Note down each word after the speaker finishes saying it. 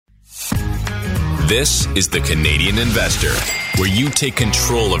This is The Canadian Investor, where you take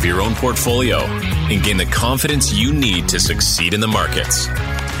control of your own portfolio and gain the confidence you need to succeed in the markets.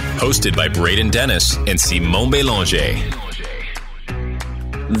 Hosted by Braden Dennis and Simon Bélanger.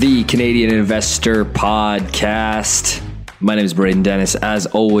 The Canadian Investor Podcast. My name is Braden Dennis, as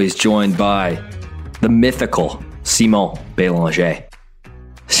always joined by the mythical Simon Bélanger.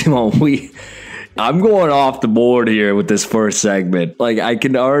 Simon, I'm going off the board here with this first segment. Like, I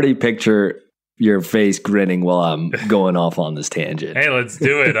can already picture your face grinning while I'm going off on this tangent. Hey, let's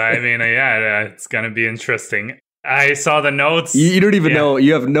do it. I mean, yeah, it's going to be interesting. I saw the notes. You don't even know.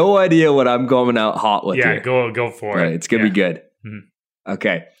 You have no idea what I'm going out hot with here. Go for it. Right, it's going to be good. Mm-hmm.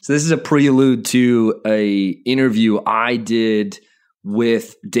 Okay. So this is a prelude to a interview I did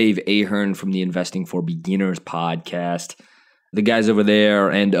with Dave Ahern from the Investing for Beginners podcast. The guys over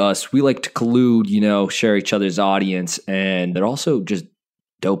there and us, we like to collude, share each other's audience, and they're also just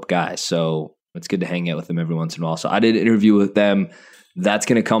dope guys. So it's good to hang out with them every once in a while. So I did an interview with them. That's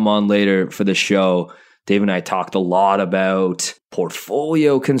going to come on later for the show. Dave and I talked a lot about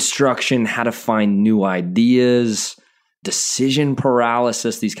portfolio construction, how to find new ideas, decision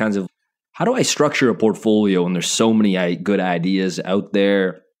paralysis, these kinds of, how do I structure a portfolio when there's so many good ideas out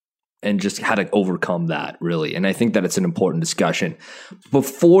there, and just how to overcome that, really. And I think that it's an important discussion.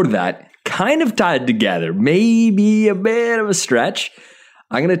 Before that, kind of tied together, maybe a bit of a stretch,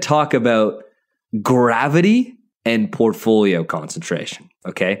 I'm going to talk about gravity and portfolio concentration.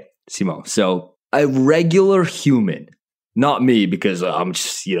 Okay, Simon. So a regular human, not me, because I'm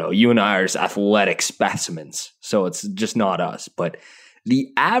just, you and I are athletic specimens. So it's just not us. But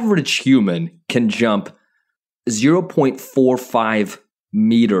the average human can jump 0.45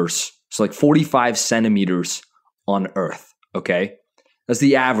 meters. So like 45 centimeters on Earth. Okay. That's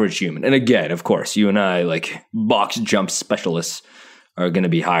the average human. And again, of course, you and I, like box jump specialists, are going to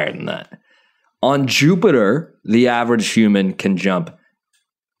be higher than that. On Jupiter, the average human can jump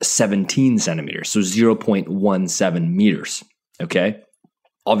 17 centimeters, so 0.17 meters, okay?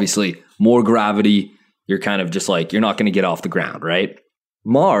 Obviously, more gravity, you're kind of just like, you're not going to get off the ground, right?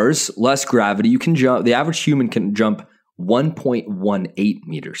 Mars, less gravity, you can jump, the average human can jump 1.18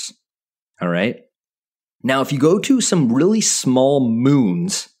 meters, all right? Now, if you go to some really small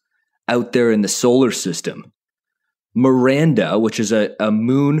moons out there in the solar system, Miranda, which is a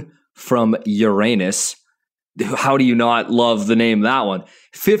moon from Uranus. How do you not love the name of that one?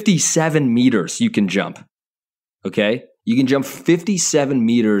 57 meters you can jump. Okay? You can jump 57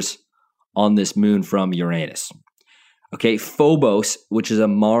 meters on this moon from Uranus. Okay? Phobos, which is a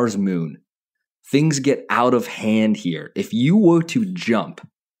Mars moon. Things get out of hand here. If you were to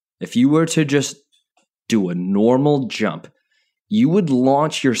just do a normal jump, you would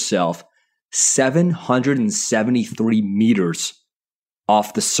launch yourself 773 meters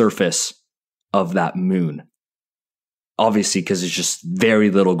off the surface of that moon. Obviously, because it's just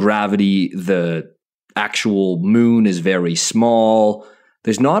very little gravity. The actual moon is very small.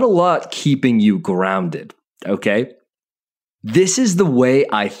 There's not a lot keeping you grounded. Okay? This is the way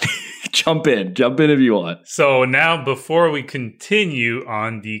I jump in if you want. So now, before we continue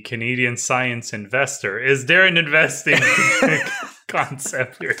on the Canadian Science Investor, is there an investing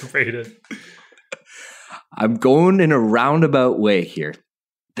concept here, Braden? I'm going in a roundabout way here.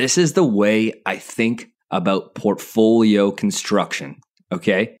 This is the way I think about portfolio construction,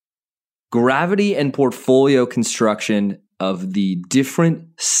 okay? Gravity and portfolio construction of the different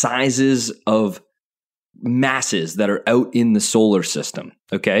sizes of masses that are out in the solar system,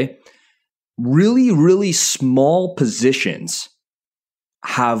 okay? Really, really small positions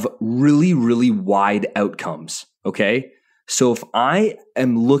have really, really wide outcomes, okay? So if I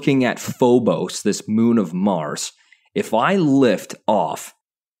am looking at Phobos, this moon of Mars, if I lift off,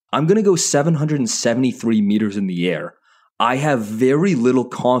 I'm going to go 773 meters in the air. I have very little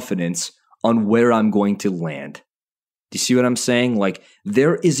confidence on where I'm going to land. Do you see what I'm saying? Like,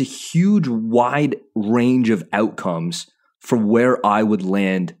 there is a huge wide range of outcomes for where I would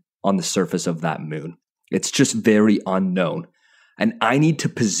land on the surface of that moon. It's just very unknown. And I need to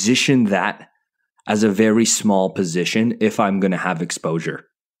position that as a very small position if I'm going to have exposure,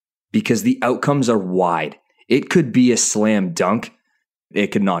 because the outcomes are wide. It could be a slam dunk.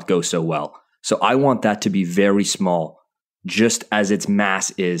 It could not go so well. So I want that to be very small, just as its mass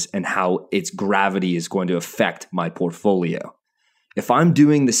is and how its gravity is going to affect my portfolio. If I'm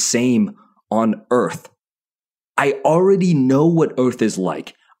doing the same on Earth, I already know what Earth is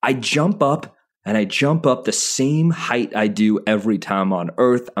like. I jump up and I jump up the same height I do every time on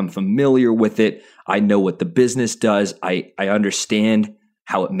Earth. I'm familiar with it. I know what the business does. I understand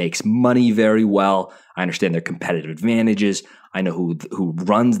how it makes money very well. I understand their competitive advantages. I know who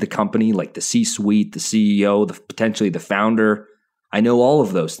runs the company, like the C-suite, the CEO, potentially the founder. I know all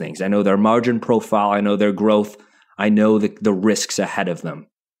of those things. I know their margin profile. I know their growth. I know the risks ahead of them.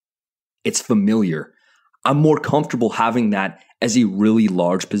 It's familiar. I'm more comfortable having that as a really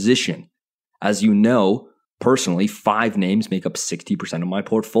large position. As you know, personally, 5 names make up 60% of my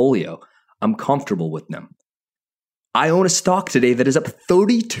portfolio. I'm comfortable with them. I own a stock today that is up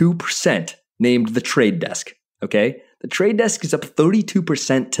 32%, named The Trade Desk. Okay? The Trade Desk is up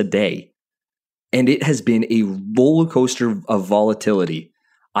 32% today. And it has been a roller coaster of volatility.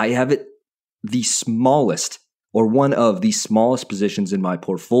 I have it the smallest, or one of the smallest positions in my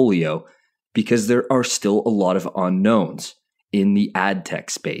portfolio, because there are still a lot of unknowns in the ad tech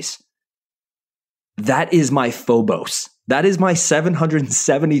space. That is my Phobos. That is my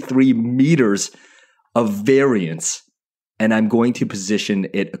 773 meters of variance, and I'm going to position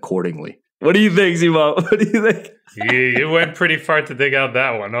it accordingly. What do you think, Zemo? What do you think? You went pretty far to dig out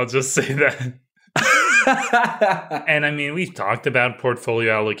that one. I'll just say that. And I mean, we've talked about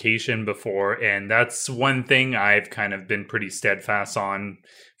portfolio allocation before, and that's one thing I've kind of been pretty steadfast on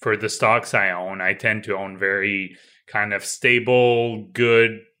for the stocks I own. I tend to own very kind of stable,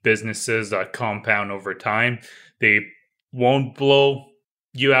 good businesses that compound over time. They won't blow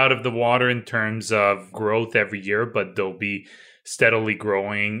you out of the water in terms of growth every year, but they'll be steadily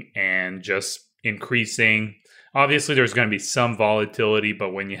growing and just increasing. Obviously, there's going to be some volatility,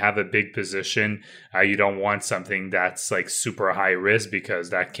 but when you have a big position, you don't want something that's like super high risk, because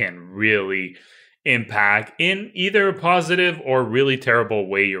that can really impact in either a positive or really terrible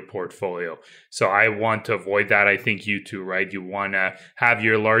way your portfolio. So I want to avoid that. I think you too, right? You want to have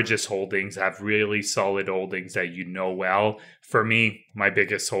your largest holdings, have really solid holdings that you know well. For me, my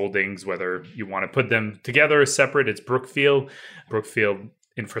biggest holdings, whether you want to put them together or separate, it's Brookfield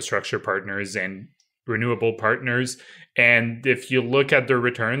Infrastructure Partners and Renewable Partners. And if you look at their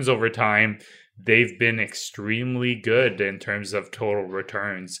returns over time, they've been extremely good in terms of total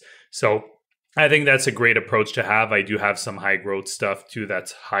returns. So I think that's a great approach to have. I do have some high growth stuff too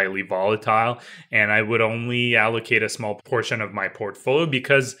that's highly volatile, and I would only allocate a small portion of my portfolio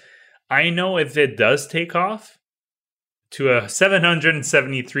because I know if it does take off to a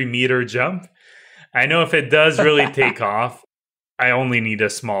 773 meter jump, I know if it does really take off, I only need a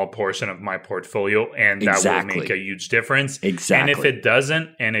small portion of my portfolio, and that will make a huge difference. Exactly. And if it doesn't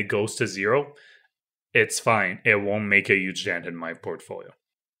and it goes to zero, it's fine. It won't make a huge dent in my portfolio.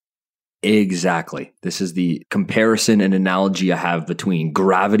 Exactly. This is the comparison and analogy I have between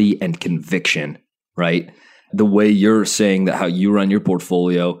gravity and conviction, right? The way you're saying that how you run your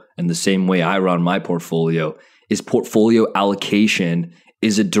portfolio and the same way I run my portfolio is portfolio allocation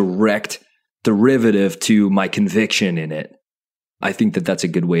is a direct derivative to my conviction in it. I think that that's a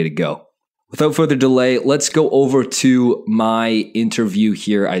good way to go. Without further delay, let's go over to my interview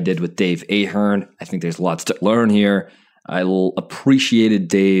here I did with Dave Ahern. I think there's lots to learn here. I appreciated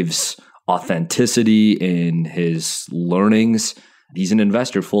Dave's authenticity in his learnings. He's an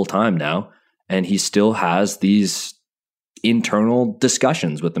investor full time now, and he still has these internal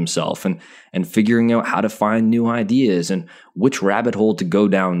discussions with himself and figuring out how to find new ideas and which rabbit hole to go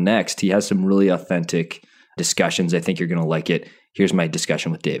down next. He has some really authentic discussions. I think you're going to like it. Here's my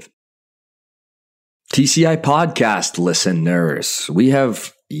discussion with Dave. TCI podcast listeners, we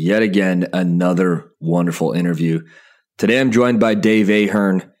have yet again another wonderful interview. Today I'm joined by Dave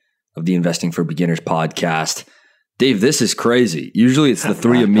Ahern of the Investing for Beginners podcast. Dave, this is crazy. Usually it's the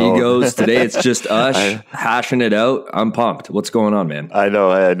three amigos. Today it's just us hashing it out. I'm pumped. What's going on, man? I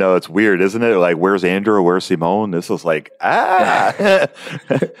know. It's weird, isn't it? Like, where's Andrew? Where's Simone? This is like, alternate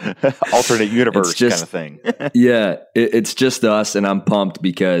universe kind of thing. Yeah, it's just us, and I'm pumped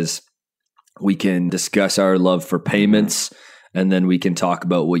because we can discuss our love for payments, and then we can talk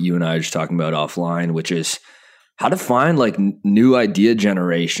about what you and I are just talking about offline, which is how to find like new idea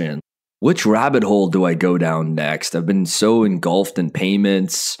generation. Which rabbit hole do I go down next? I've been so engulfed in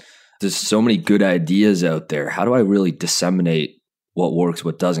payments. There's so many good ideas out there. How do I really disseminate what works,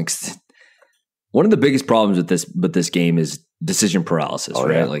 what doesn't? 'Cause one of the biggest problems with this game is decision paralysis,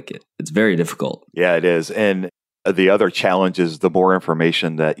 right? Yeah. Like it's very difficult. Yeah, it is. And the other challenge is the more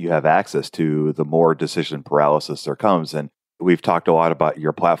information that you have access to, the more decision paralysis there comes. And we've talked a lot about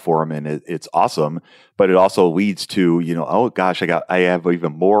your platform, and it's awesome, but it also leads to, oh gosh, I have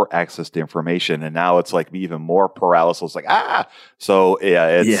even more access to information, and now it's like even more paralysis. Like so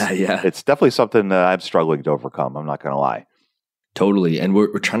it's definitely something that I'm struggling to overcome. I'm not going to lie. Totally, and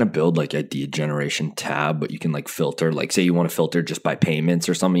we're trying to build like idea generation tab, but you can like filter. Like, say you want to filter just by payments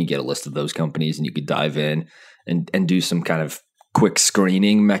or something, you get a list of those companies, and you could dive in and do some kind of quick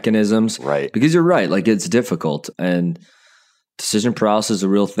screening mechanisms, right? Because you're right, like it's difficult and. Decision paralysis is a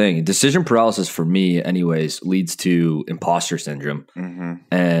real thing. Decision paralysis for me, anyways, leads to imposter syndrome.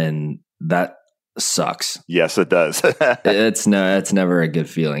 And that sucks. Yes, it does. It's never a good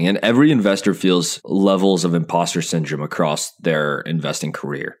feeling. And every investor feels levels of imposter syndrome across their investing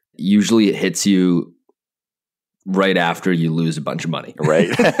career. Usually it hits you right after you lose a bunch of money. Right.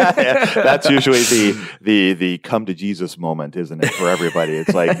 That's usually the come to Jesus moment, isn't it, for everybody?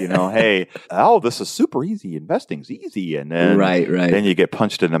 It's like, hey, this is super easy. Investing's easy. And then, then you get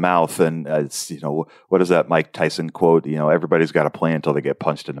punched in the mouth. And it's, what is that Mike Tyson quote? Everybody's got a plan until they get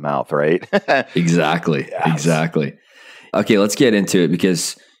punched in the mouth, right? Exactly. Yes. Exactly. Okay, let's get into it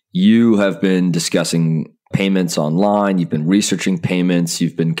because you have been discussing payments online. You've been researching payments.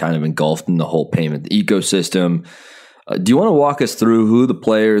 You've been kind of engulfed in the whole payment ecosystem. Do you want to walk us through who the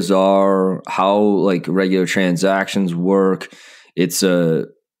players are, how regular transactions work? It's a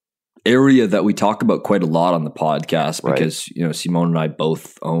area that we talk about quite a lot on the podcast because, Simone and I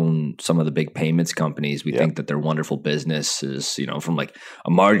both own some of the big payments companies. We think that they're wonderful businesses, from a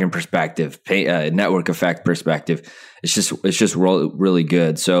margin perspective, network effect perspective. It's just really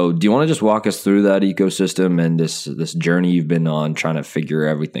good. So do you want to just walk us through that ecosystem and this journey you've been on trying to figure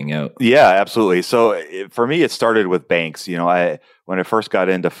everything out? Yeah, absolutely. So for me, it started with banks. When I first got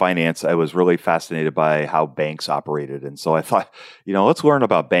into finance, I was really fascinated by how banks operated. And so I thought, let's learn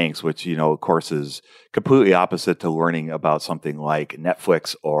about banks, which, of course, is completely opposite to learning about something like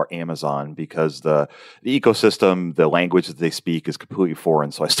Netflix or Amazon because the ecosystem, the language that they speak is completely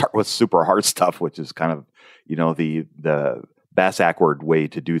foreign. So I start with super hard stuff, which is kind of, the bass-backward way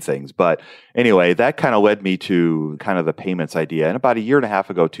to do things. But anyway, that kind of led me to kind of the payments idea. And about a year and a half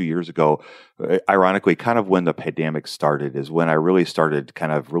ago, 2 years ago, ironically, kind of when the pandemic started is when I really started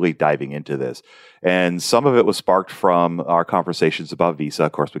kind of really diving into this. And some of it was sparked from our conversations about Visa.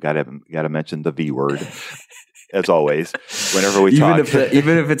 Of course, we got to mention the V word. As always, whenever we talk.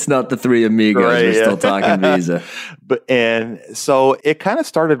 Even if it's not the three amigos, we're still talking Visa. And so it kind of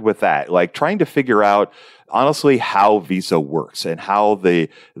started with that, trying to figure out, honestly, how Visa works and how the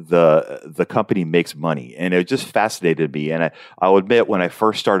company makes money. And it just fascinated me. And I'll admit, when I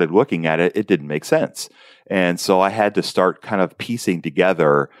first started looking at it, it didn't make sense. And so I had to start kind of piecing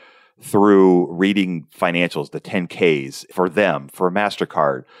together through reading financials, the 10Ks for them, for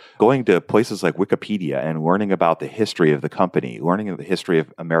MasterCard, going to places like Wikipedia and learning about the history of the company, learning the history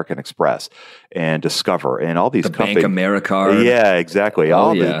of American Express and Discover and all these companies. Bank AmeriCard. Yeah, exactly.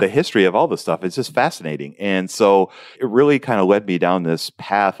 The history of all this stuff. It's just fascinating. And so it really kind of led me down this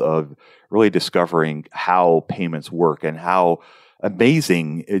path of really discovering how payments work and how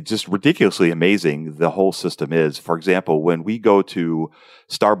amazing, just ridiculously amazing the whole system is. For example, when we go to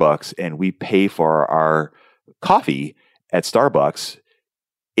Starbucks and we pay for our coffee at Starbucks,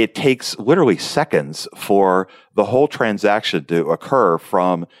 it takes literally seconds for the whole transaction to occur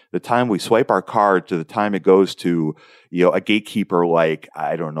from the time we swipe our card to the time it goes to, a gatekeeper like,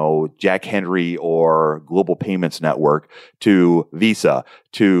 I don't know, Jack Henry or Global Payments Network to Visa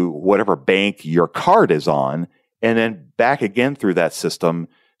to whatever bank your card is on. And then back again through that system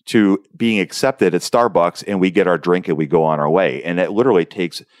to being accepted at Starbucks, and we get our drink and we go on our way. And it literally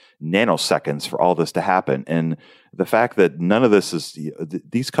takes nanoseconds for all this to happen. And the fact that none of this is,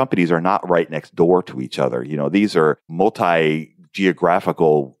 these companies are not right next door to each other. These are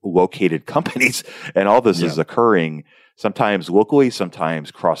multi-geographical located companies, and all this is occurring sometimes locally,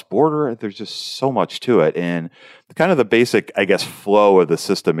 sometimes cross-border. There's just so much to it. And kind of the basic, flow of the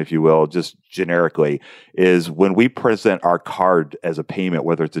system, if you will, just generically, is when we present our card as a payment,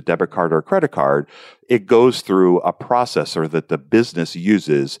 whether it's a debit card or a credit card, it goes through a processor that the business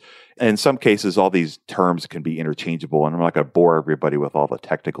uses. In some cases, all these terms can be interchangeable, and I'm not going to bore everybody with all the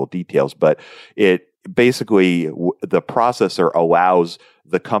technical details, but it basically, the processor allows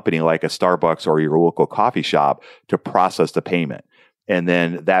the company like a Starbucks or your local coffee shop to process the payment. And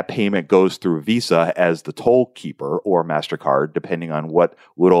then that payment goes through Visa as the toll keeper or MasterCard, depending on what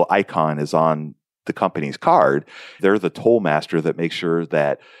little icon is on the company's card. They're the toll master that makes sure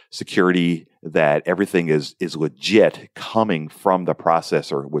that security, that everything is legit coming from the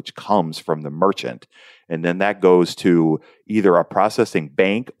processor, which comes from the merchant. And then that goes to either a processing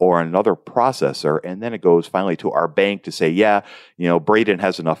bank or another processor. And then it goes finally to our bank to say, Braden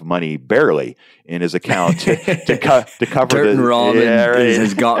has enough money barely in his account to cover Dirt and ramen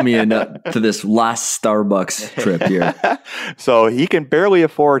has got me to this last Starbucks trip here. So he can barely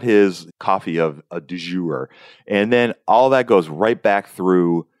afford his coffee of a du jour. And then all that goes right back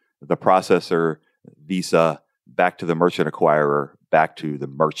through the processor, Visa, back to the merchant acquirer, back to the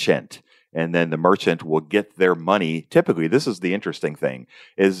merchant. And then the merchant will get their money. Typically, this is the interesting thing,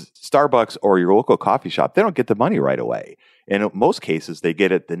 is Starbucks or your local coffee shop, they don't get the money right away. And in most cases, they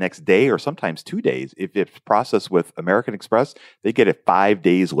get it the next day or sometimes 2 days. If it's processed with American Express, they get it 5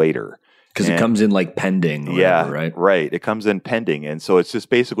 days later. Because it comes in like pending. Or whatever, right? Right. It comes in pending. And so it's just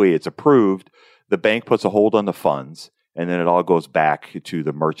basically, it's approved. The bank puts a hold on the funds, and then it all goes back to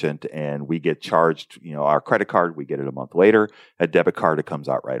the merchant, and we get charged, our credit card, we get it a month later. A debit card, it comes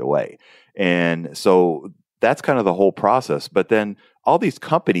out right away. And so that's kind of the whole process. But then all these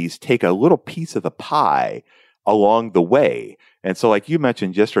companies take a little piece of the pie along the way. And so like you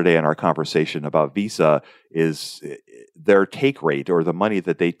mentioned yesterday in our conversation about Visa, is their take rate, or the money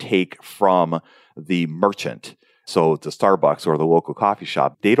that they take from the merchant. So the Starbucks or the local coffee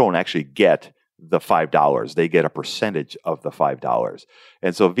shop, they don't actually get the $5. They get a percentage of the $5.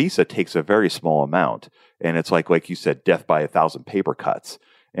 And so Visa takes a very small amount. And it's like you said, death by 1,000 paper cuts.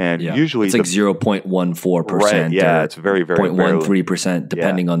 And usually it's like 0.14%. Right, yeah, it's very, very 0.13%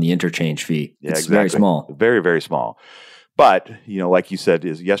 depending on the interchange fee. It's very small. Very, very small. But, like you said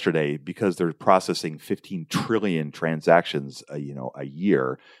is yesterday, because they're processing 15 trillion transactions, a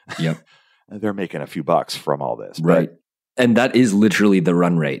year, they're making a few bucks from all this. Right. And that is literally the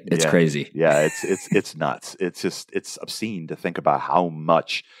run rate. It's crazy. Yeah, it's nuts. It's obscene to think about how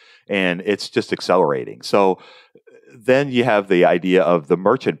much, and it's just accelerating. So then you have the idea of the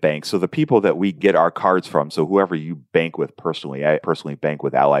merchant bank. So the people that we get our cards from, so whoever you bank with personally, I personally bank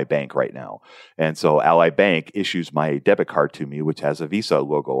with Ally Bank right now. And so Ally Bank issues my debit card to me, which has a Visa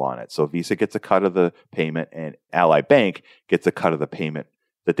logo on it. So Visa gets a cut of the payment, and Ally Bank gets a cut of the payment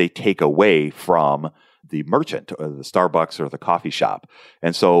that they take away from the merchant or the Starbucks or the coffee shop.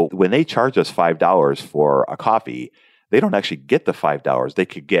 And so when they charge us $5 for a coffee, they don't actually get the $5. They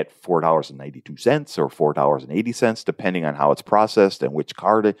could get $4.92 or $4.80, depending on how it's processed and which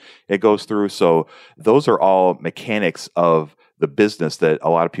card it goes through. So those are all mechanics of the business that a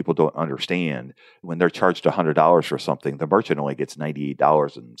lot of people don't understand. When they're charged $100 for something, the merchant only gets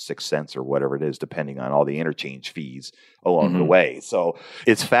 $98.06 or whatever it is, depending on all the interchange fees along the way. So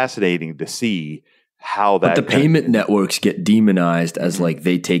it's fascinating to see how that. But the payment networks get demonized as like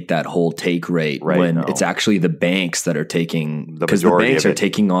they take that whole take rate when it's actually the banks that are taking, because the banks are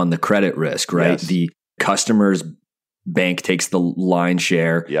taking on the credit risk, right? Yes. The customer's bank takes the line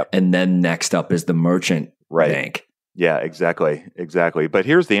share, and then next up is the merchant bank. Yeah, exactly. But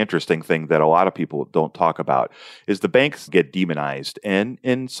here's the interesting thing that a lot of people don't talk about is the banks get demonized, and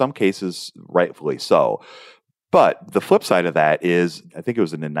in some cases, rightfully so. But the flip side of that is, I think it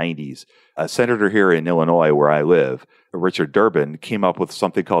was in the 90s, a senator here in Illinois where I live, Richard Durbin, came up with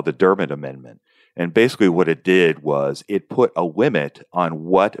something called the Durbin Amendment. And basically what it did was it put a limit on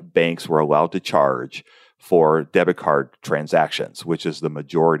what banks were allowed to charge for debit card transactions, which is the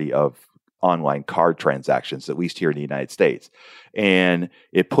majority of online card transactions, at least here in the United States. And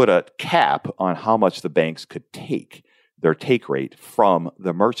it put a cap on how much the banks could take, their take rate from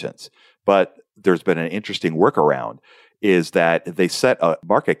the merchants. But there's been an interesting workaround, is that they set a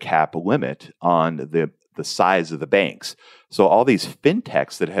market cap limit on the size of the banks. So all these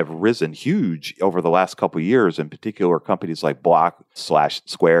fintechs that have risen huge over the last couple of years, in particular companies like Block,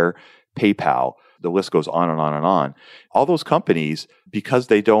 Square, PayPal, the list goes on and on and on. All those companies, because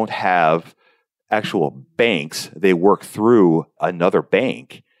they don't have actual banks, they work through another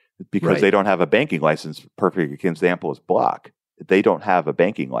bank because they don't have a banking license. Perfect example is Block. They don't have a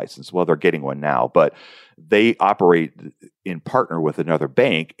banking license. Well, they're getting one now, but they operate in partner with another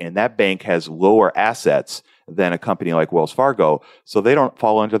bank, and that bank has lower assets than a company like Wells Fargo, so they don't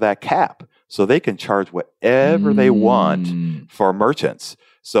fall under that cap. So they can charge whatever they want for merchants.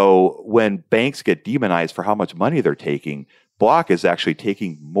 So when banks get demonized for how much money they're taking, Block is actually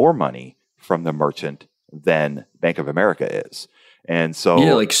taking more money from the merchant than Bank of America is. And so,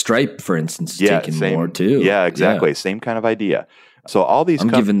 like Stripe, for instance, is taking more too. Yeah, exactly. Yeah. Same kind of idea. So all these, I'm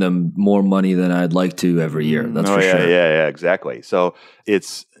giving them more money than I'd like to every year. That's for sure. Yeah, exactly. So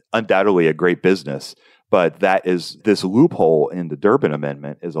it's undoubtedly a great business, but that is this loophole in the Durbin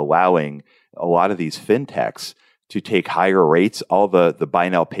Amendment is allowing a lot of these fintechs to take higher rates. All the buy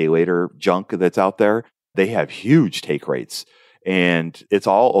now, pay later junk that's out there, they have huge take rates, and it's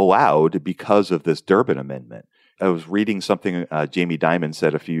all allowed because of this Durbin Amendment. I was reading something Jamie Dimon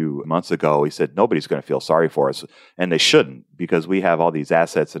said a few months ago. He said, nobody's going to feel sorry for us. And they shouldn't, because we have all these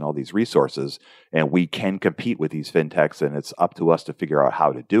assets and all these resources, and we can compete with these fintechs, and it's up to us to figure out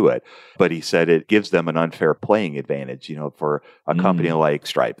how to do it. But he said it gives them an unfair playing advantage, for a company like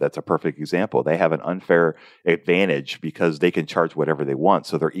Stripe. That's a perfect example. They have an unfair advantage because they can charge whatever they want.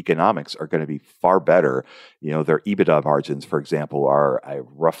 So their economics are going to be far better. Their EBITDA margins, for example, are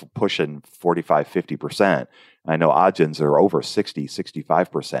rough pushing 45, 50%. I know Adyen's are over 60,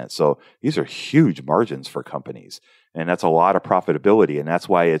 65%. So these are huge margins for companies. And that's a lot of profitability. And that's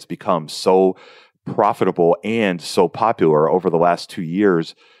why it's become so profitable and so popular over the last 2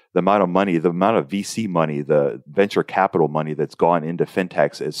 years. The amount of money, the amount of VC money, the venture capital money that's gone into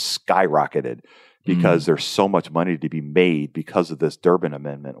fintechs is skyrocketed because there's so much money to be made because of this Durbin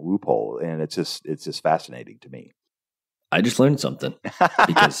Amendment loophole. And it's just fascinating to me. I just learned something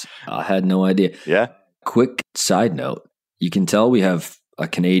because I had no idea. Yeah. Quick side note. You can tell we have a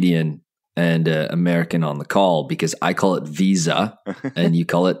Canadian and an American on the call because I call it Visa and you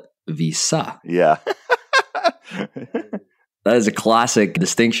call it Visa. Yeah. That is a classic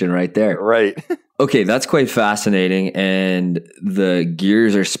distinction right there. Right. Okay, that's quite fascinating. And the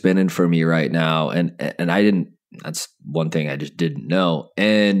gears are spinning for me right now. And that's one thing I just didn't know.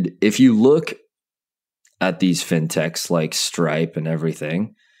 And if you look at these fintechs like Stripe and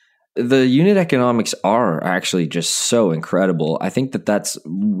everything, the unit economics are actually just so incredible. I think that that's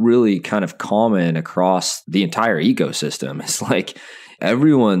really kind of common across the entire ecosystem. It's like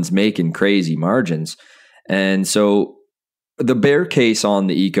everyone's making crazy margins. And so the bear case on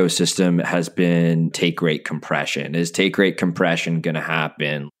the ecosystem has been take rate compression. Is take rate compression going to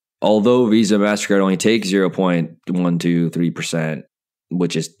happen? Although Visa, MasterCard only take 0.123%,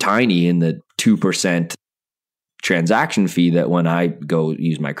 which is tiny in the 2% transaction fee that when I go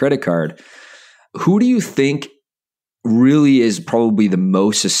use my credit card, who do you think really is probably the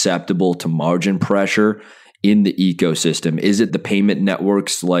most susceptible to margin pressure in the ecosystem? Is it the payment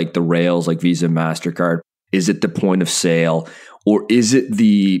networks like the rails, like Visa, MasterCard? Is it the point of sale? Or is it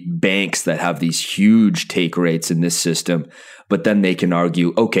the banks that have these huge take rates in this system, but then they can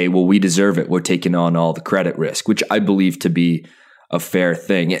argue, okay, well, we deserve it. We're taking on all the credit risk, which I believe to be a fair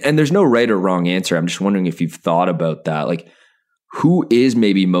thing. And there's no right or wrong answer. I'm just wondering if you've thought about that. Like, who is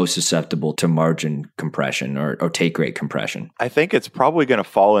maybe most susceptible to margin compression or take rate compression? I think it's probably going to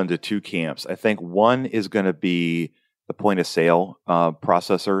fall into two camps. I think one is going to be the point of sale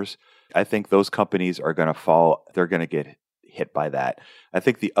processors. I think those companies are going to fall. They're going to get hit by that. I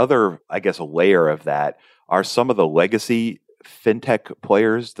think the other, I guess, a layer of that are some of the legacy fintech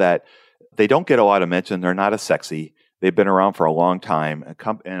players that they don't get a lot of mention. They're not as sexy. They've been around for a long time.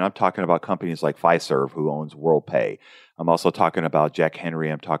 And I'm talking about companies like Fiserv, who owns WorldPay. I'm also talking about Jack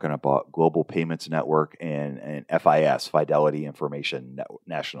Henry. I'm talking about Global Payments Network and FIS, Fidelity Information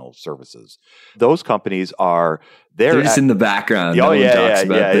National Services. Those companies they're just in the background. Oh, yeah.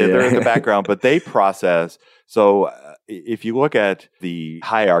 They're in the background, but they process. So if you look at the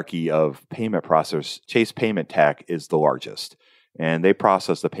hierarchy of payment processors, Chase Payment Tech is the largest. And they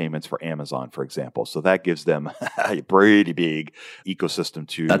process the payments for Amazon, for example. So that gives them a pretty big ecosystem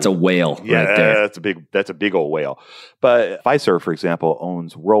to. That's a whale right there. That's a big old whale. But Fiserv, for example,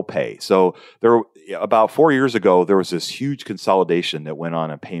 owns WorldPay. So about 4 years ago, there was this huge consolidation that went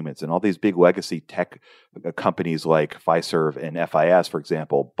on in payments, and all these big legacy tech companies like Fiserv and FIS, for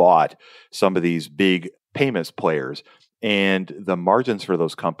example, bought some of these big payments players. And the margins for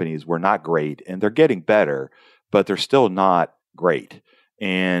those companies were not great, and they're getting better, but they're still not great.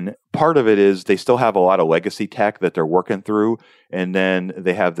 And part of it is they still have a lot of legacy tech that they're working through. And then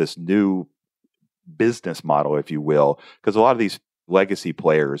they have this new business model, if you will, because a lot of these legacy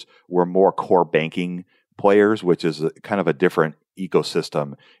players were more core banking players, which is kind of a different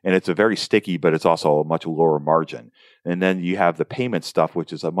ecosystem. And it's a very sticky, but it's also a much lower margin. And then you have the payment stuff,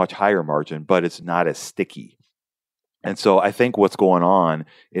 which is a much higher margin, but it's not as sticky. And so I think what's going on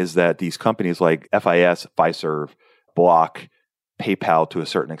is that these companies like FIS, Fiserv, Block, PayPal to a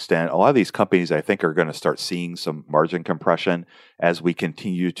certain extent, a lot of these companies I think are going to start seeing some margin compression as we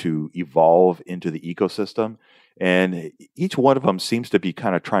continue to evolve into the ecosystem. And each one of them seems to be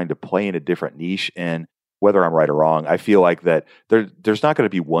kind of trying to play in a different niche. And whether I'm right or wrong, I feel like that there's not going to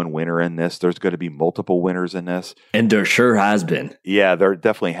be one winner in this. There's going to be multiple winners in this. And there sure has been. Yeah, there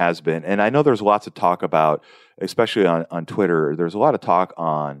definitely has been. And I know there's lots of talk about, especially on Twitter, there's a lot of talk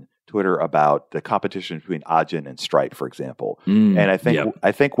on Twitter about the competition between Adyen and Stripe, for example. And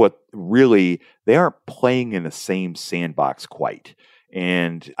I think what really, they aren't playing in the same sandbox quite.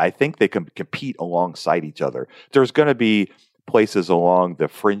 And I think they can compete alongside each other. There's going to be places along the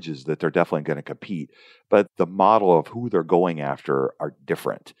fringes that they're definitely going to compete, but the model of who they're going after are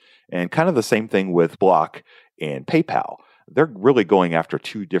different. And kind of the same thing with Block and PayPal. They're really going after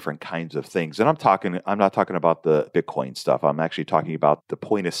two different kinds of things. And I'm not talking about the Bitcoin stuff. I'm actually talking about the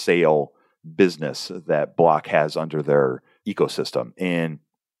point of sale business that Block has under their ecosystem. And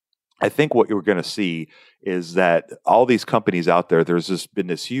I think what you're going to see is that all these companies out there, there's been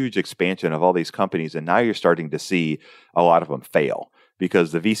this huge expansion of all these companies. And now you're starting to see a lot of them fail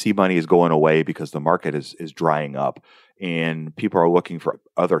because the VC money is going away because the market is drying up and people are looking for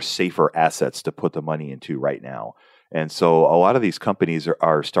other safer assets to put the money into right now. And so a lot of these companies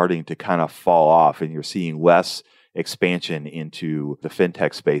are starting to kind of fall off, and you're seeing less expansion into the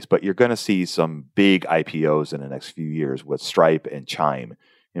fintech space, but you're going to see some big IPOs in the next few years with Stripe and Chime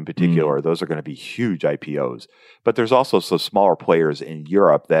in particular. Those are going to be huge IPOs. But there's also some smaller players in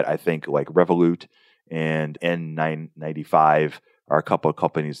Europe that I think, like Revolut and N95, are a couple of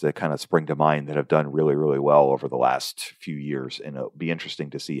companies that kind of spring to mind that have done really, really well over the last few years. And it'll be interesting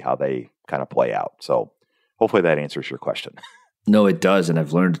to see how they kind of play out. So hopefully that answers your question. No, it does. And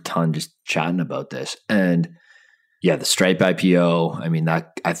I've learned a ton just chatting about this. And yeah, the Stripe IPO, I mean, I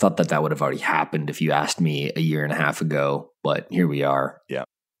thought that would have already happened if you asked me a year and a half ago, but here we are. Yeah.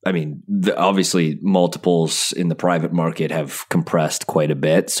 I mean, obviously multiples in the private market have compressed quite a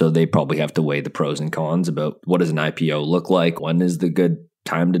bit, so they probably have to weigh the pros and cons about what does an IPO look like, when is the good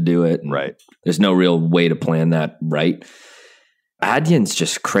time to do it. And right. There's no real way to plan that right. Adyen's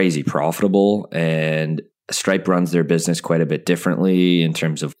just crazy profitable, and Stripe runs their business quite a bit differently in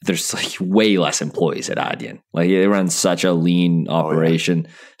terms of there's like way less employees at Adyen. Like they run such a lean operation.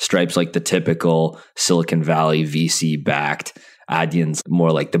 Stripe's like the typical Silicon Valley VC backed. Adyen's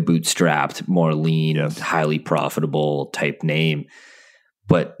more like the bootstrapped, more lean, highly profitable type name.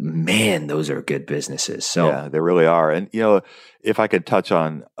 But man, those are good businesses. So yeah, they really are. And, if I could touch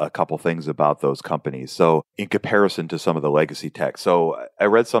on a couple things about those companies. So in comparison to some of the legacy tech. So I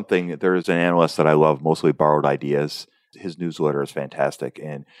read something, there's an analyst that I love, Mostly Borrowed Ideas. His newsletter is fantastic.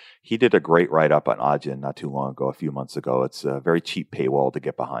 And he did a great write-up on Adyen not too long ago, a few months ago. It's a very cheap paywall to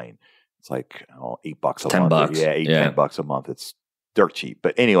get behind. It's like $8 a month. Yeah, $10 a month. It's dirt cheap.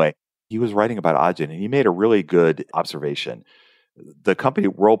 But anyway, he was writing about Adyen and he made a really good observation. The company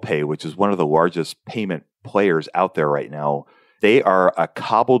WorldPay, which is one of the largest payment players out there right now, they are a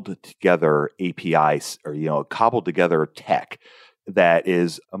cobbled together API or cobbled together tech that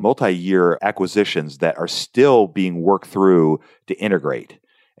is a multi-year acquisitions that are still being worked through to integrate.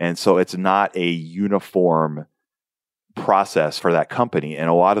 And so it's not a uniform process for that company. And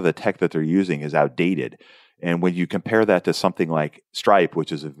a lot of the tech that they're using is outdated. And when you compare that to something like Stripe,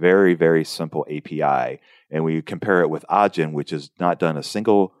 which is a very, very simple API, and when you compare it with Adyen, which has not done a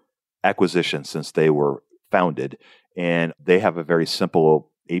single acquisition since they were founded, and they have a very simple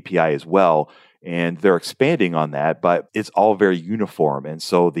API as well, and they're expanding on that, but it's all very uniform. And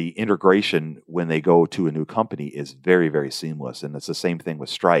so the integration when they go to a new company is very, very seamless. And it's the same thing with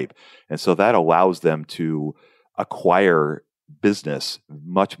Stripe. And so that allows them to acquire business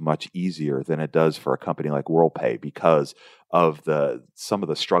much, much easier than it does for a company like WorldPay because of some of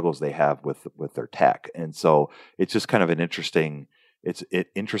the struggles they have with their tech. And so it's just kind of an interesting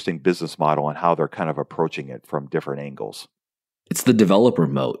business model and how they're kind of approaching it from different angles. It's the developer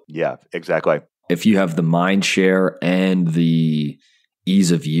moat. Yeah, exactly. If you have the mind share and the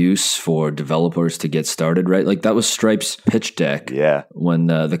ease of use for developers to get started, right? Like that was Stripe's pitch deck when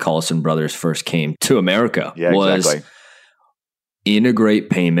the Collison brothers first came to America. Yeah, exactly.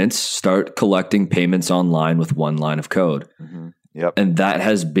 Integrate payments, start collecting payments online with one line of code. Mm-hmm. Yep. And that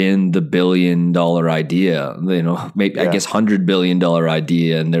has been the $1 billion idea, maybe I guess $100 billion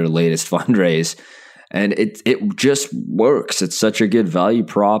idea in their latest fundraise. And it just works. It's such a good value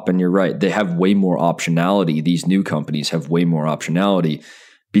prop. And you're right. They have way more optionality. These new companies have way more optionality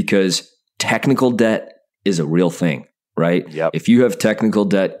because technical debt is a real thing, right? Yep. If you have technical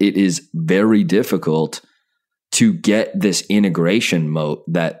debt, it is very difficult to get this integration moat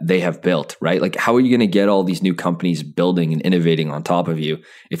that they have built, right? Like how are you going to get all these new companies building and innovating on top of you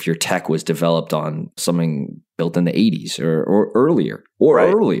if your tech was developed on something built in the 80s or earlier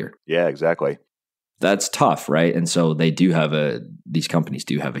earlier? Yeah, exactly. That's tough, right? And so these companies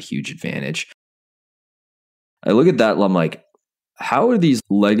do have a huge advantage. I look at that and I'm like, how are these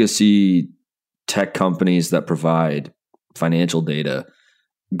legacy tech companies that provide financial data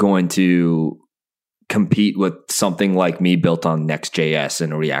going to compete with something like me built on Next.js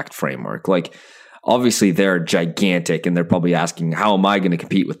and a React framework? Like, obviously they're gigantic and they're probably asking, how am I going to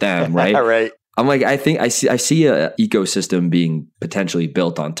compete with them, right? Right. I'm like, I see an ecosystem being potentially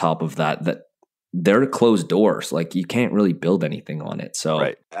built on top of that they're closed doors. Like you can't really build anything on it. So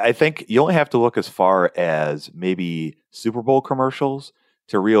right. I think you only have to look as far as maybe Super Bowl commercials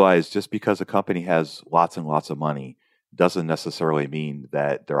to realize just because a company has lots and lots of money doesn't necessarily mean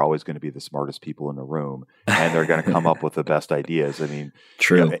that they're always going to be the smartest people in the room and they're going to come up with the best ideas. I mean,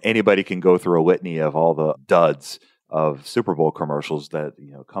 true. Anybody can go through a litany of all the duds of Super Bowl commercials that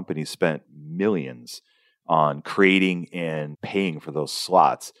companies spent millions on creating and paying for those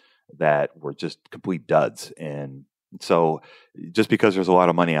slots that were just complete duds. And so just because there's a lot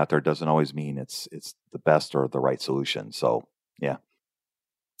of money out there doesn't always mean it's the best or the right solution. So, yeah.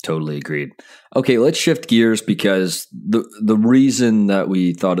 Totally agreed. Okay, let's shift gears because the reason that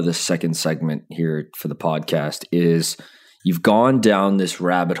we thought of this second segment here for the podcast is you've gone down this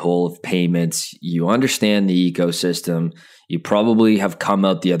rabbit hole of payments. You understand the ecosystem. You probably have come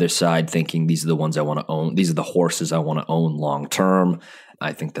out the other side thinking these are the ones I want to own. These are the horses I want to own long term.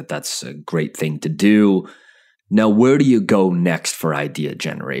 I think that that's a great thing to do. Now, where do you go next for idea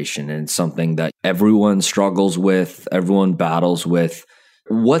generation? And it's something that everyone struggles with, everyone battles with.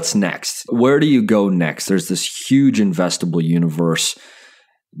 What's next? Where do you go next? There's this huge investable universe.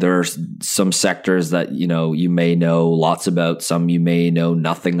 There's some sectors that, you may know lots about, some you may know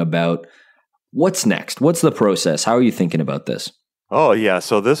nothing about. What's next? What's the process? How are you thinking about this? Oh, yeah.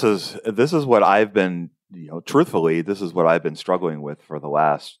 So this is what I've been, truthfully, this is what I've been struggling with for the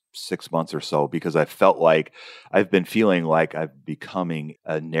last 6 months or so, because I felt like I've been feeling like I'm becoming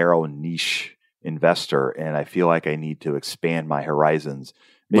a narrow niche investor, and I feel like I need to expand my horizons.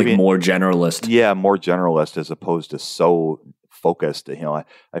 Maybe more generalist. Yeah, more generalist as opposed to so focused.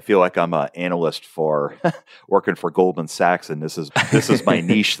 I feel like I'm an analyst for working for Goldman Sachs, and this is my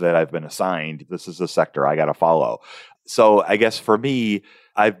niche that I've been assigned. This is the sector I got to follow. So I guess for me,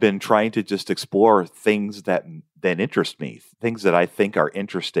 I've been trying to just explore things that interest me, things that I think are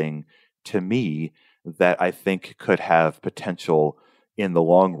interesting to me that I think could have potential in the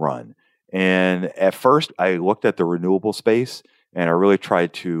long run. And at first, I looked at the renewable space and I really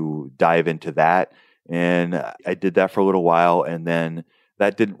tried to dive into that. And I did that for a little while. And then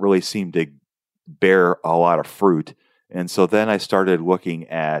that didn't really seem to bear a lot of fruit. And so then I started looking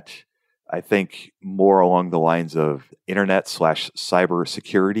at, I think, more along the lines of internet/cyber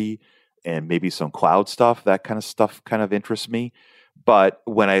security and maybe some cloud stuff. That kind of stuff kind of interests me. But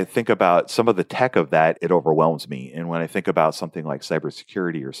when I think about some of the tech of that, it overwhelms me. And when I think about something like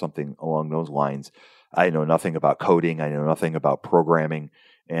cybersecurity or something along those lines, I know nothing about coding. I know nothing about programming.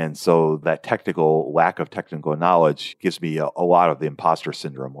 And so that lack of technical knowledge gives me a lot of the imposter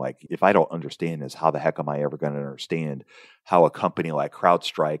syndrome. Like, if I don't understand this, how the heck am I ever going to understand how a company like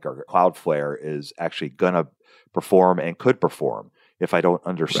CrowdStrike or Cloudflare is actually going to perform and could perform if I don't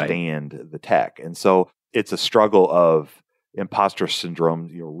understand the tech? And so it's a struggle of imposter syndrome,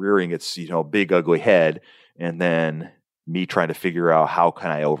 rearing its, big ugly head, and then me trying to figure out how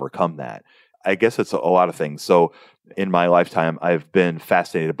can I overcome that. I guess it's a lot of things. So in my lifetime, I've been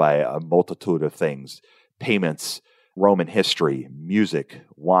fascinated by a multitude of things: payments, Roman history, music,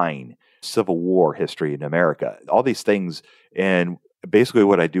 wine, Civil War history in America, all these things. And basically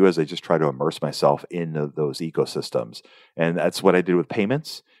what I do is I just try to immerse myself in those ecosystems. And that's what I did with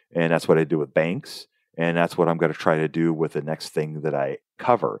payments. And that's what I do with banks. And that's what I'm going to try to do with the next thing that I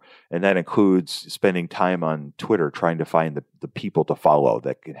cover. And that includes spending time on Twitter trying to find the people to follow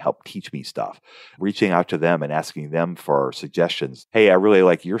that can help teach me stuff, reaching out to them and asking them for suggestions. Hey, I really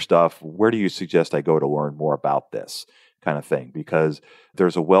like your stuff. Where do you suggest I go to learn more about this kind of thing? Because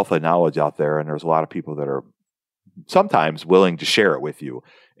there's a wealth of knowledge out there, and there's a lot of people that are sometimes willing to share it with you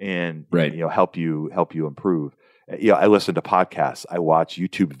and help you improve. I listen to podcasts, I watch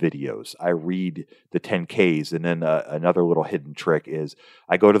YouTube videos, I read the 10Ks, and then another little hidden trick is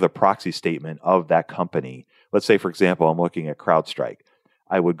I go to the proxy statement of that company. Let's say, for example, I'm looking at CrowdStrike.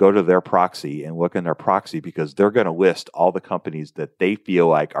 I would go to their proxy and look in their proxy because they're going to list all the companies that they feel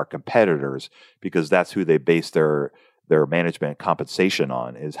like are competitors, because that's who they base their management compensation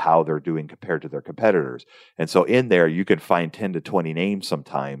on, is how they're doing compared to their competitors. And so in there, you can find 10 to 20 names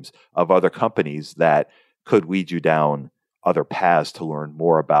sometimes of other companies that could lead you down other paths to learn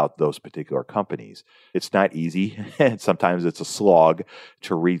more about those particular companies. It's not easy, and sometimes it's a slog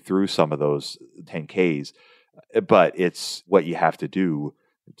to read through some of those 10Ks, but it's what you have to do,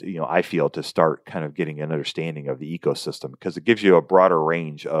 I feel, to start kind of getting an understanding of the ecosystem, because it gives you a broader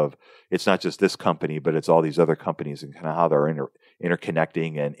range of, it's not just this company, but it's all these other companies and kind of how they're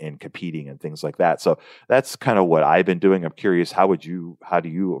interconnecting and competing and things like that. So that's kind of what I've been doing. I'm curious, how do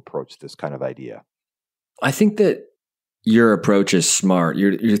you approach this kind of idea? I think that your approach is smart.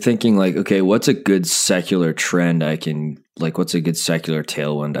 You're thinking like, okay, what's a good secular trend what's a good secular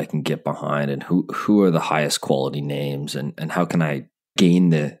tailwind I can get behind, and who are the highest quality names, and how can I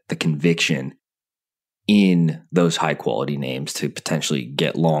gain the conviction in those high quality names to potentially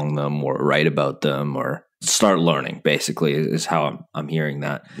get long them or write about them or start learning, basically, is how I'm hearing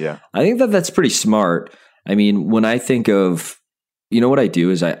that. Yeah. I think that's pretty smart. I mean, when I think of, what I do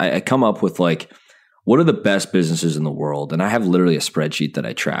is I come up with like, what are the best businesses in the world? And I have literally a spreadsheet that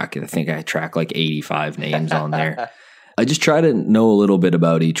I track. And I think I track like 85 names on there. I just try to know a little bit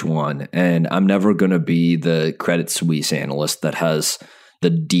about each one. And I'm never going to be the Credit Suisse analyst that has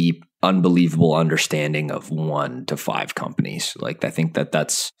the deep unbelievable understanding of 1 to 5 companies. Like, I think that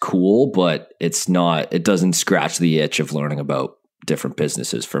that's cool, but it doesn't scratch the itch of learning about different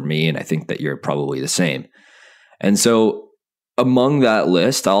businesses for me. And I think that you're probably the same. And so among that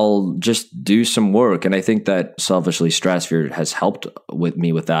list, I'll just do some work. And I think that Selfishly Stratosphere has helped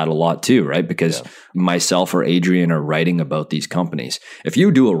me with that a lot too, right? Because myself or Adrian are writing about these companies. If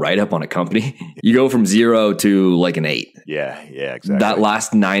you do a write-up on a company, you go from 0 to like an 8. Yeah, exactly. That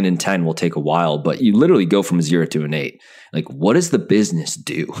last 9 and 10 will take a while, but you literally go from 0 to an 8. Like, what does the business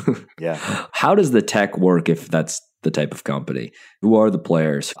do? Yeah. How does the tech work if that's the type of company? Who are the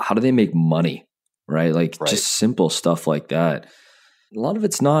players? How do they make money? Right? Like just simple stuff like that. A lot of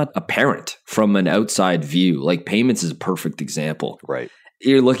it's not apparent from an outside view. Like payments is a perfect example. Right.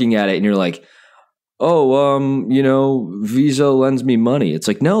 You're looking at it and you're like, Visa lends me money. It's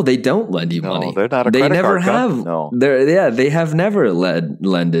like, no, they don't lend you money. They're not a they credit never card have. company. No. They have never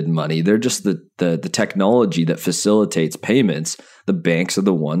lended money. They're just the technology that facilitates payments. The banks are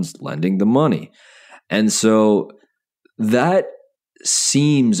the ones lending the money. And so that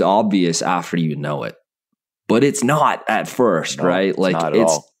seems obvious after you know it, but it's not at first, right? Like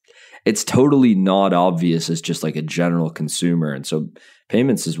it's totally not obvious as just like a general consumer. And so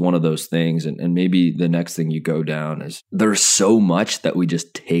payments is one of those things. And maybe the next thing you go down is there's so much that we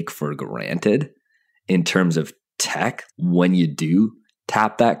just take for granted in terms of tech when you do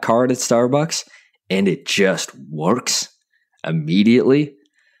tap that card at Starbucks and it just works immediately.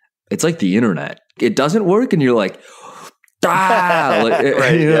 It's like the internet. It doesn't work and you're like,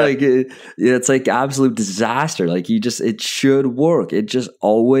 it's like absolute disaster. Like it should work. It just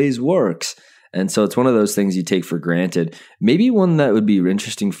always works. And so it's one of those things you take for granted. Maybe one that would be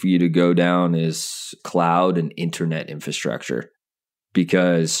interesting for you to go down is cloud and internet infrastructure.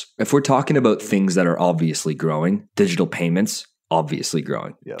 Because if we're talking about things that are obviously growing, digital payments, obviously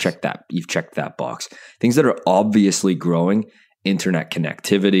growing. Yes. Check that. You've checked that box. Things that are obviously growing, internet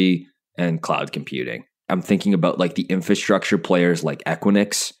connectivity and cloud computing. I'm thinking about like the infrastructure players like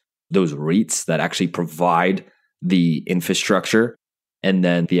Equinix, those REITs that actually provide the infrastructure, and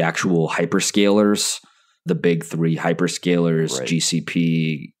then the actual hyperscalers, the big 3 hyperscalers,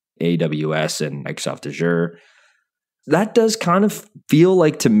 GCP, AWS, and Microsoft Azure. That does kind of feel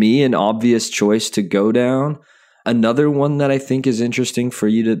like to me an obvious choice to go down. Another one that I think is interesting for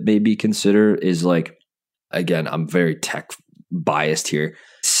you to maybe consider is like, again, I'm very tech biased here.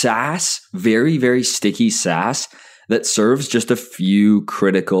 SaaS, very, very sticky SaaS that serves just a few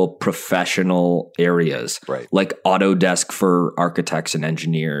critical professional areas, like Autodesk for architects and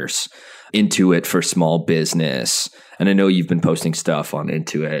engineers, Intuit for small business. And I know you've been posting stuff on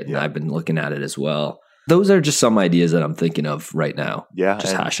Intuit, and I've been looking at it as well. Those are just some ideas that I'm thinking of right now. Yeah.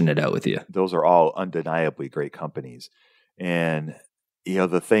 Just hashing it out with you. Those are all undeniably great companies. And,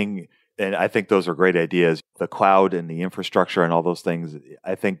 the thing... And I think those are great ideas. The cloud and the infrastructure and all those things,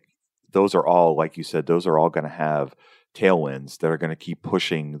 I think those are all, like you said, those are all going to have tailwinds that are going to keep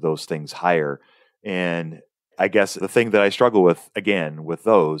pushing those things higher. And I guess the thing that I struggle with, again, with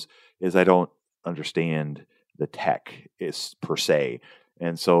those is I don't understand the tech is per se.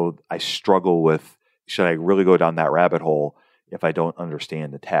 And so I struggle with, should I really go down that rabbit hole if I don't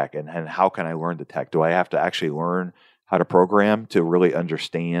understand the tech? And how can I learn the tech? Do I have to actually learn how to program to really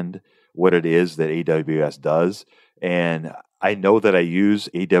understand what it is that AWS does? And I know that I use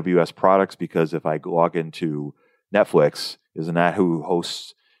AWS products because if I log into Netflix, isn't that who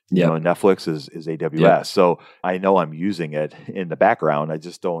hosts Netflix is AWS. Yep. So I know I'm using it in the background. I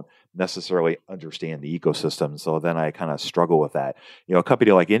just don't necessarily understand the ecosystem. So then I kind of struggle with that. A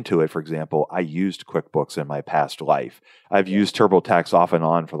company like Intuit, for example, I used QuickBooks in my past life. I've used TurboTax off and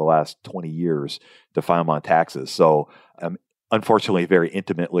on for the last 20 years to file my taxes. So I'm unfortunately very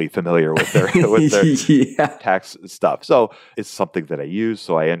intimately familiar with their tax stuff. So it's something that I use.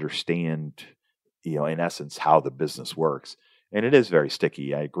 So I understand, in essence, how the business works. And it is very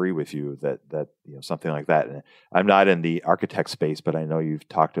sticky. I agree with you that something like that. And I'm not in the architect space, but I know you've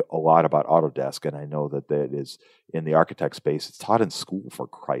talked a lot about Autodesk, and I know that is in the architect space. It's taught in school, for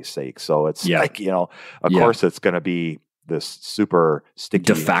Christ's sake. So it's of course it's going to be this super sticky.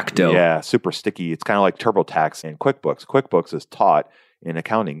 De facto. Yeah, super sticky. It's kind of like TurboTax and QuickBooks. QuickBooks is taught in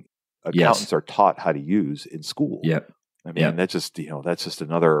accounting. Accountants are taught how to use in school. Yep. I mean, that's just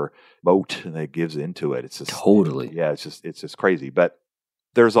another moat that gives into it. It's just totally, it's just crazy. But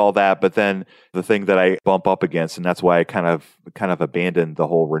there's all that. But then the thing that I bump up against, and that's why I kind of abandoned the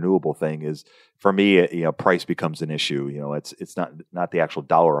whole renewable thing, is for me, price becomes an issue. It's not the actual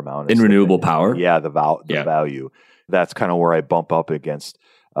dollar amount. It's in renewable power. Yeah, the value. That's kind of where I bump up against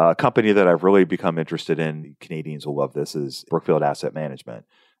a company that I've really become interested in. Canadians will love this, is Brookfield Asset Management.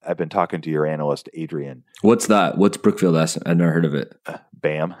 I've been talking to your analyst, Adrian. What's that? What's Brookfield Asset? I've never heard of it.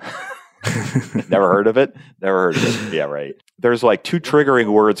 BAM. Never heard of it? Never heard of it. Yeah, right. There's like two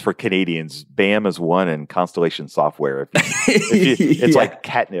triggering words for Canadians. BAM is one, and Constellation Software. It's like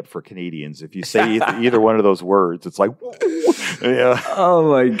catnip for Canadians. If you say either one of those words, it's like, yeah. Oh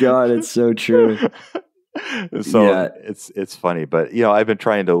my God, it's so true. So it's funny, but I've been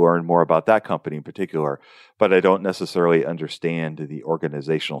trying to learn more about that company in particular, but I don't necessarily understand the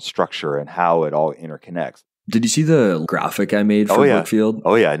organizational structure and how it all interconnects. Did you see the graphic I made for Brookfield?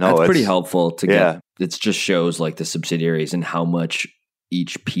 Oh yeah, no, that's pretty helpful to get. It just shows like the subsidiaries and how much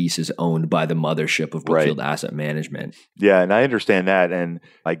each piece is owned by the mothership of Brookfield Asset Management. Yeah, and I understand that, and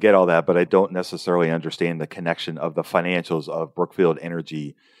I get all that, but I don't necessarily understand the connection of the financials of Brookfield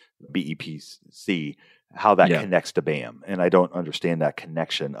Energy, BEPC, how that connects to BAM, and I don't understand that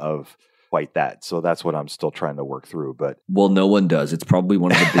connection of quite that. So that's what I'm still trying to work through. But no one does. It's probably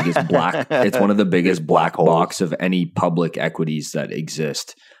one of the biggest it's one of the biggest black box of any public equities that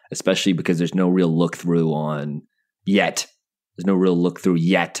exist, especially because there's no real look through on yet. There's no real look through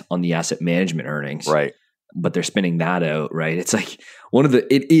yet on the asset management earnings. Right. But they're spinning that out, right? It's like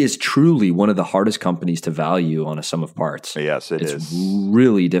it is truly one of the hardest companies to value on a sum of parts. Yes, it's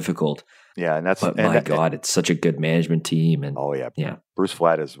really difficult. Yeah, and my God, it's such a good management team. And Bruce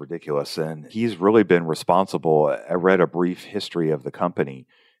Flatt is ridiculous, and he's really been responsible. I read a brief history of the company,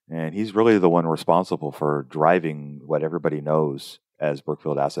 and he's really the one responsible for driving what everybody knows as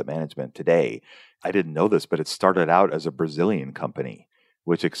Brookfield Asset Management today. I didn't know this, but it started out as a Brazilian company,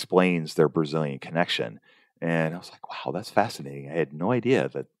 which explains their Brazilian connection. And I was like, wow, that's fascinating. I had no idea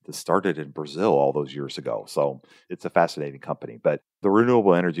that this started in Brazil all those years ago. So it's a fascinating company. But the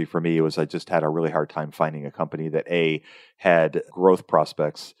renewable energy for me was I just had a really hard time finding a company that had growth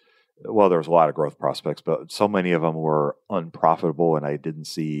prospects. Well, there was a lot of growth prospects, but so many of them were unprofitable, and I didn't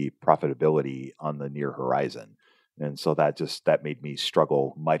see profitability on the near horizon. And so that made me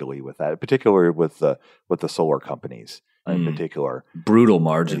struggle mightily with that, particularly with the solar companies. In particular, brutal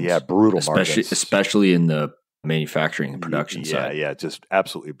margins. Yeah, brutal margins, especially in the manufacturing and production side. Yeah, just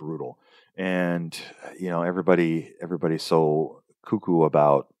absolutely brutal. And everybody's so cuckoo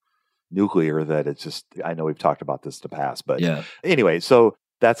about nuclear that it's just. I know we've talked about this in the past, but anyway, so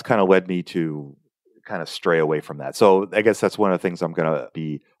that's kind of led me to kind of stray away from that. So I guess that's one of the things I'm going to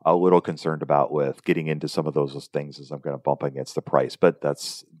be a little concerned about with getting into some of those things is I'm going to bump against the price, but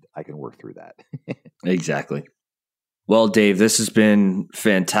I can work through that. Exactly. Well, Dave, this has been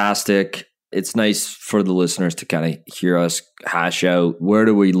fantastic. It's nice for the listeners to kind of hear us hash out, where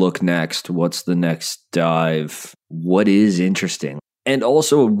do we look next? What's the next dive? What is interesting? And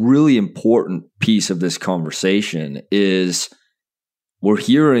also a really important piece of this conversation is we're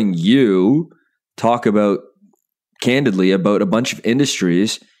hearing you talk candidly about a bunch of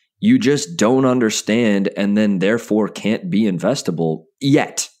industries you just don't understand and then therefore can't be investable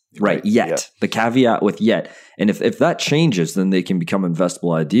yet. Right, yet. Yeah. The caveat with yet. And if that changes, then they can become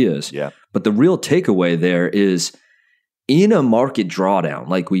investable ideas. Yeah. But the real takeaway there is in a market drawdown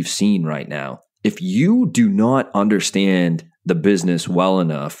like we've seen right now, if you do not understand the business well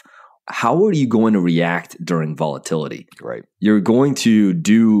enough, how are you going to react during volatility? Right. You're going to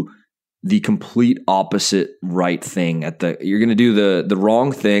do the complete opposite right thing you're going to do the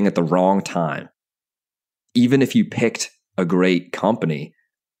wrong thing at the wrong time. Even if you picked a great company,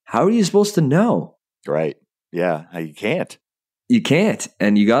 how are you supposed to know? Right. Yeah. You can't. You can't.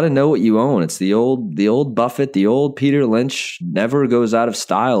 And you got to know what you own. It's the old Buffett, the old Peter Lynch never goes out of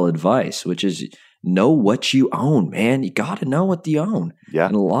style advice, which is know what you own, man. You got to know what you own. Yeah.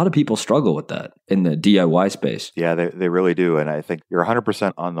 And a lot of people struggle with that in the DIY space. Yeah, they really do. And I think you're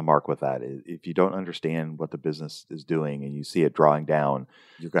 100% on the mark with that. If you don't understand what the business is doing and you see it drawing down,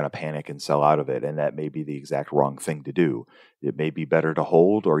 you're going to panic and sell out of it. And that may be the exact wrong thing to do. It may be better to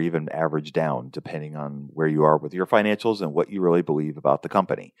hold or even average down, depending on where you are with your financials and what you really believe about the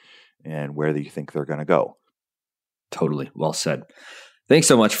company and where you think they're going to go. Totally. Well said. Thanks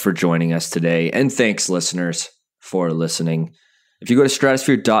so much for joining us today. And thanks, listeners, for listening. If you go to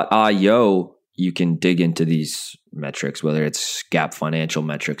stratosphere.io, you can dig into these metrics, whether it's GAAP financial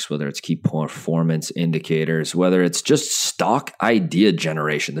metrics, whether it's key performance indicators, whether it's just stock idea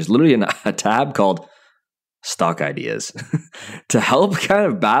generation. There's literally a tab called stock ideas to help kind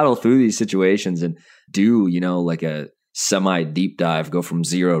of battle through these situations and do, like a semi deep dive, go from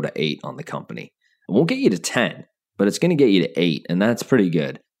 0 to 8 on the company. It won't get you to 10. But it's going to get you to 8, and that's pretty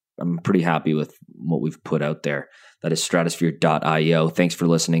good. I'm pretty happy with what we've put out there. That is stratosphere.io. Thanks for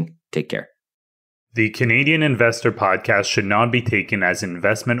listening. Take care. The Canadian Investor Podcast should not be taken as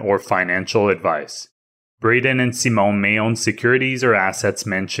investment or financial advice. Braden and Simone may own securities or assets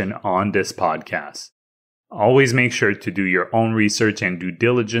mentioned on this podcast. Always make sure to do your own research and due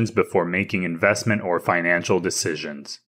diligence before making investment or financial decisions.